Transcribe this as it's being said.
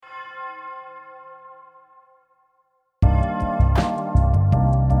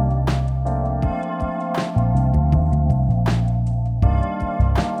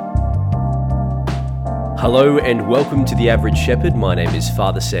Hello and welcome to The Average Shepherd. My name is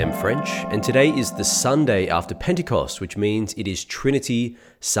Father Sam French, and today is the Sunday after Pentecost, which means it is Trinity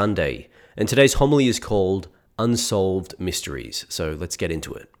Sunday. And today's homily is called Unsolved Mysteries. So let's get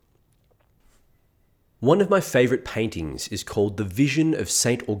into it. One of my favorite paintings is called The Vision of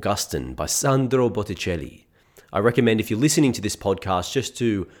St. Augustine by Sandro Botticelli. I recommend if you're listening to this podcast just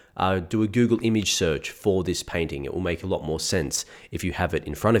to do a Google image search for this painting. It will make a lot more sense if you have it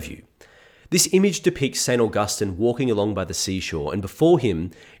in front of you. This image depicts St. Augustine walking along by the seashore, and before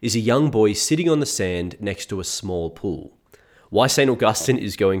him is a young boy sitting on the sand next to a small pool. Why St. Augustine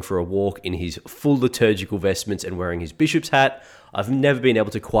is going for a walk in his full liturgical vestments and wearing his bishop's hat, I've never been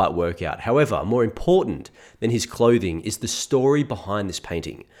able to quite work out. However, more important than his clothing is the story behind this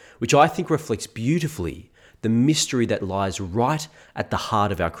painting, which I think reflects beautifully the mystery that lies right at the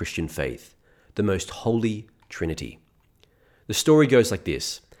heart of our Christian faith, the most holy Trinity. The story goes like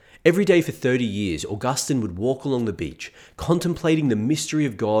this. Every day for 30 years, Augustine would walk along the beach, contemplating the mystery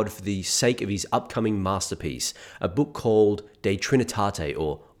of God for the sake of his upcoming masterpiece, a book called De Trinitate,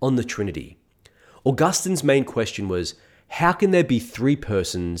 or On the Trinity. Augustine's main question was, how can there be three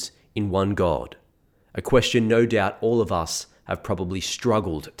persons in one God? A question no doubt all of us have probably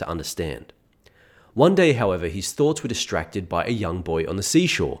struggled to understand. One day, however, his thoughts were distracted by a young boy on the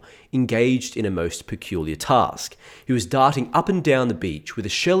seashore, engaged in a most peculiar task. He was darting up and down the beach with a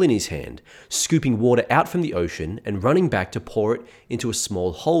shell in his hand, scooping water out from the ocean and running back to pour it into a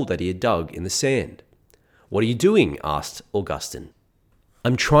small hole that he had dug in the sand. "What are you doing?" asked Augustine.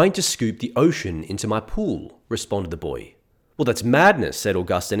 "I'm trying to scoop the ocean into my pool," responded the boy. "Well, that's madness," said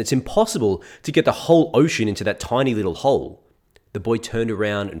Augustine. "It's impossible to get the whole ocean into that tiny little hole." The boy turned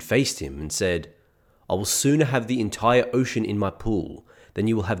around and faced him and said, "I will sooner have the entire ocean in my pool than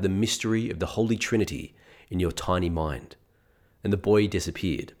you will have the mystery of the Holy Trinity in your tiny mind." And the boy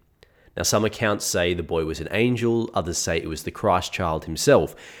disappeared. Now, some accounts say the boy was an angel, others say it was the Christ child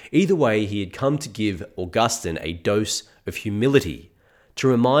himself. Either way, he had come to give Augustine a dose of humility, to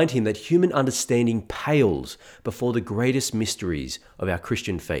remind him that human understanding pales before the greatest mysteries of our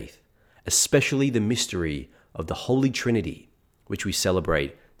Christian faith, especially the mystery of the Holy Trinity, which we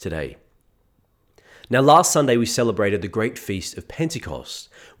celebrate today. Now, last Sunday we celebrated the great feast of Pentecost,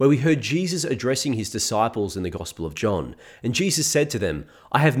 where we heard Jesus addressing his disciples in the Gospel of John. And Jesus said to them,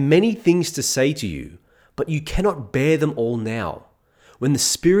 "I have many things to say to you, but you cannot bear them all now. When the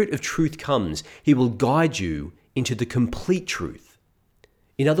Spirit of truth comes, he will guide you into the complete truth."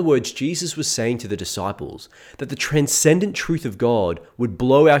 In other words, Jesus was saying to the disciples that the transcendent truth of God would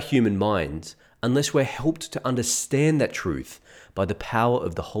blow our human minds unless we're helped to understand that truth by the power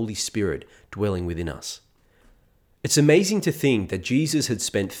of the Holy Spirit dwelling within us. It's amazing to think that Jesus had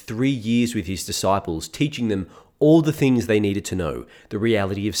spent 3 years with his disciples teaching them all the things they needed to know, the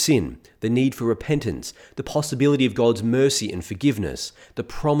reality of sin, the need for repentance, the possibility of God's mercy and forgiveness, the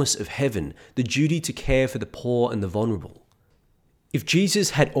promise of heaven, the duty to care for the poor and the vulnerable. If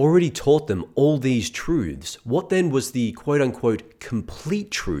Jesus had already taught them all these truths, what then was the quote-unquote complete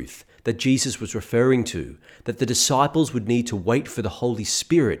truth that Jesus was referring to, that the disciples would need to wait for the Holy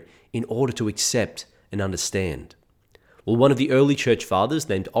Spirit in order to accept and understand? Well, one of the early church fathers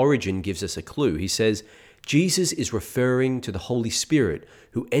named Origen gives us a clue. He says, Jesus is referring to the Holy Spirit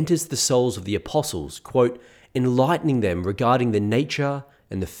who enters the souls of the apostles, quote, enlightening them regarding the nature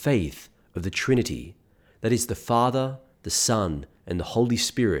and the faith of the Trinity, that is the Father, the Son, and the Holy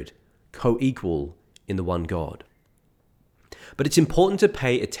Spirit, co-equal in the one God. But it's important to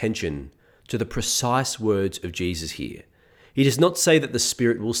pay attention to the precise words of Jesus here. He does not say that the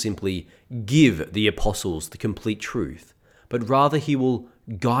Spirit will simply give the apostles the complete truth, but rather he will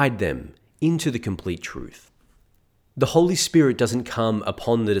guide them into the complete truth. The Holy Spirit doesn't come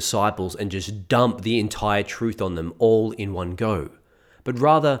upon the disciples and just dump the entire truth on them all in one go, but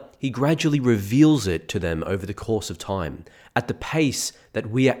rather he gradually reveals it to them over the course of time, at the pace that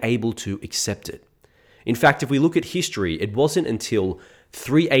we are able to accept it. In fact, if we look at history, it wasn't until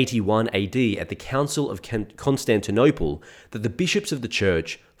 381 AD at the Council of Constantinople that the bishops of the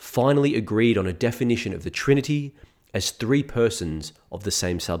church finally agreed on a definition of the Trinity as three persons of the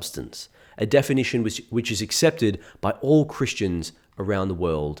same substance, a definition which is accepted by all Christians around the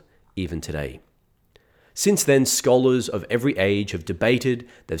world even today. Since then, scholars of every age have debated,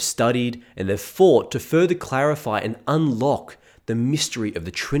 they've studied, and they've fought to further clarify and unlock the mystery of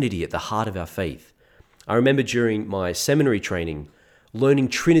the Trinity at the heart of our faith. I remember during my seminary training learning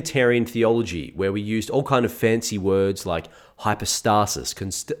Trinitarian theology, where we used all kind of fancy words like hypostasis,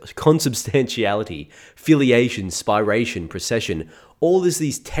 consubstantiality, filiation, spiration, procession, all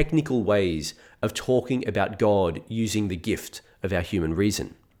these technical ways of talking about God using the gift of our human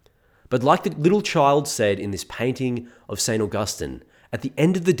reason. But like the little child said in this painting of St. Augustine, at the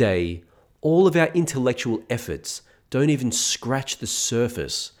end of the day, all of our intellectual efforts don't even scratch the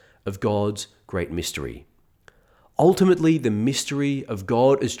surface of God's great mystery. Ultimately, the mystery of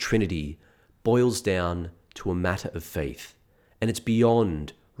God as Trinity boils down to a matter of faith, and it's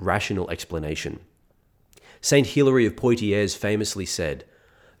beyond rational explanation. Saint Hilary of Poitiers famously said,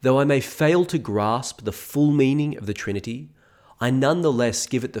 "Though I may fail to grasp the full meaning of the Trinity, I nonetheless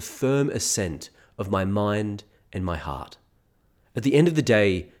give it the firm assent of my mind and my heart." At the end of the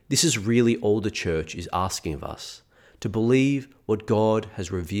day, this is really all the Church is asking of us, to believe what God has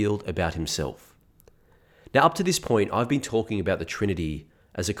revealed about himself. Now, up to this point, I've been talking about the Trinity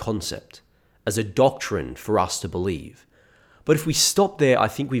as a concept, as a doctrine for us to believe. But if we stop there, I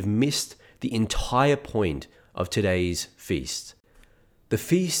think we've missed the entire point of today's feast. The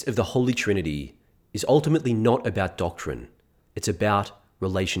Feast of the Holy Trinity is ultimately not about doctrine. It's about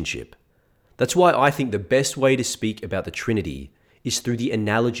relationship. That's why I think the best way to speak about the Trinity is through the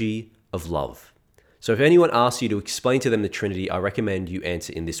analogy of love. So if anyone asks you to explain to them the Trinity, I recommend you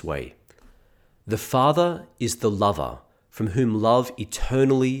answer in this way. The Father is the lover from whom love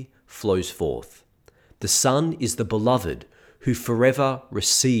eternally flows forth. The Son is the beloved who forever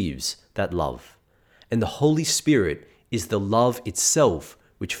receives that love. And the Holy Spirit is the love itself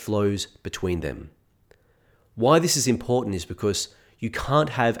which flows between them. Why this is important is because you can't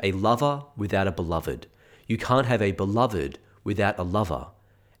have a lover without a beloved. You can't have a beloved without a lover.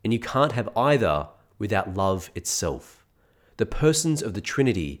 And you can't have either without love itself. The persons of the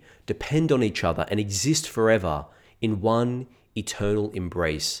Trinity depend on each other and exist forever in one eternal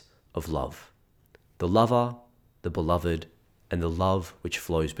embrace of love. The lover, the beloved, and the love which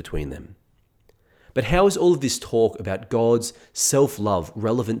flows between them. But how is all of this talk about God's self-love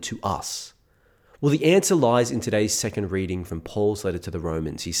relevant to us? Well, the answer lies in today's second reading from Paul's letter to the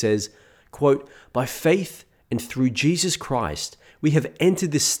Romans. He says, quote, "By faith and through Jesus Christ, we have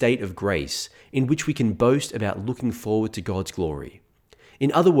entered this state of grace in which we can boast about looking forward to God's glory."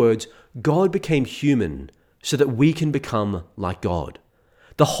 In other words, God became human so that we can become like God.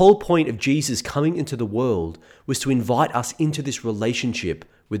 The whole point of Jesus coming into the world was to invite us into this relationship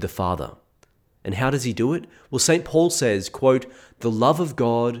with the Father. And how does he do it? Well, St. Paul says, quote, "The love of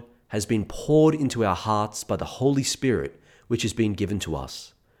God has been poured into our hearts by the Holy Spirit, which has been given to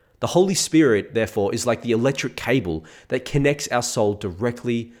us." The Holy Spirit, therefore, is like the electric cable that connects our soul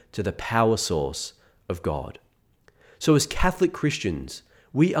directly to the power source of God. So as Catholic Christians,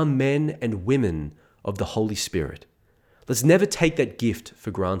 we are men and women of the Holy Spirit. Let's never take that gift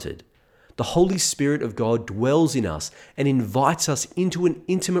for granted. The Holy Spirit of God dwells in us and invites us into an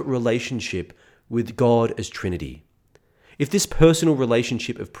intimate relationship with God as Trinity. If this personal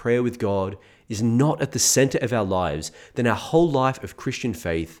relationship of prayer with God is not at the center of our lives, then our whole life of Christian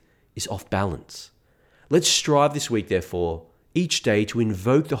faith is off balance. Let's strive this week, therefore, each day to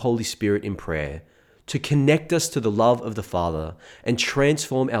invoke the Holy Spirit in prayer, to connect us to the love of the Father and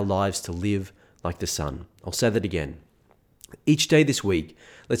transform our lives to live like the Son. I'll say that again. Each day this week,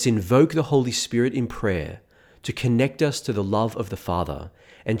 let's invoke the Holy Spirit in prayer to connect us to the love of the Father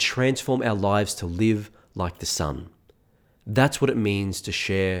and transform our lives to live like the Son. That's what it means to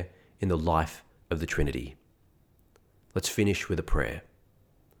share in the life of the Trinity. Let's finish with a prayer.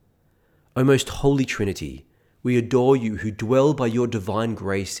 O most holy Trinity, we adore you who dwell by your divine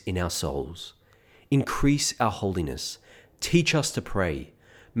grace in our souls. Increase our holiness. Teach us to pray.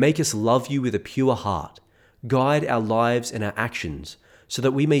 Make us love you with a pure heart. Guide our lives and our actions so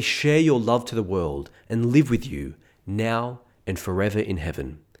that we may share your love to the world and live with you now and forever in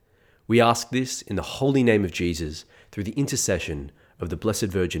heaven. We ask this in the holy name of Jesus through the intercession of the Blessed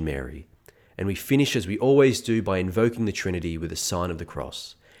Virgin Mary. And we finish as we always do by invoking the Trinity with a sign of the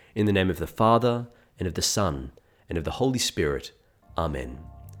cross. In the name of the Father, and of the Son, and of the Holy Spirit. Amen.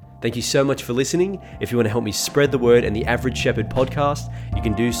 Thank you so much for listening. If you want to help me spread the word and the Average Shepherd podcast, you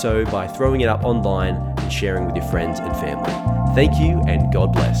can do so by throwing it up online and sharing with your friends and family. Thank you, and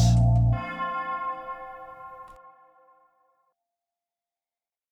God bless.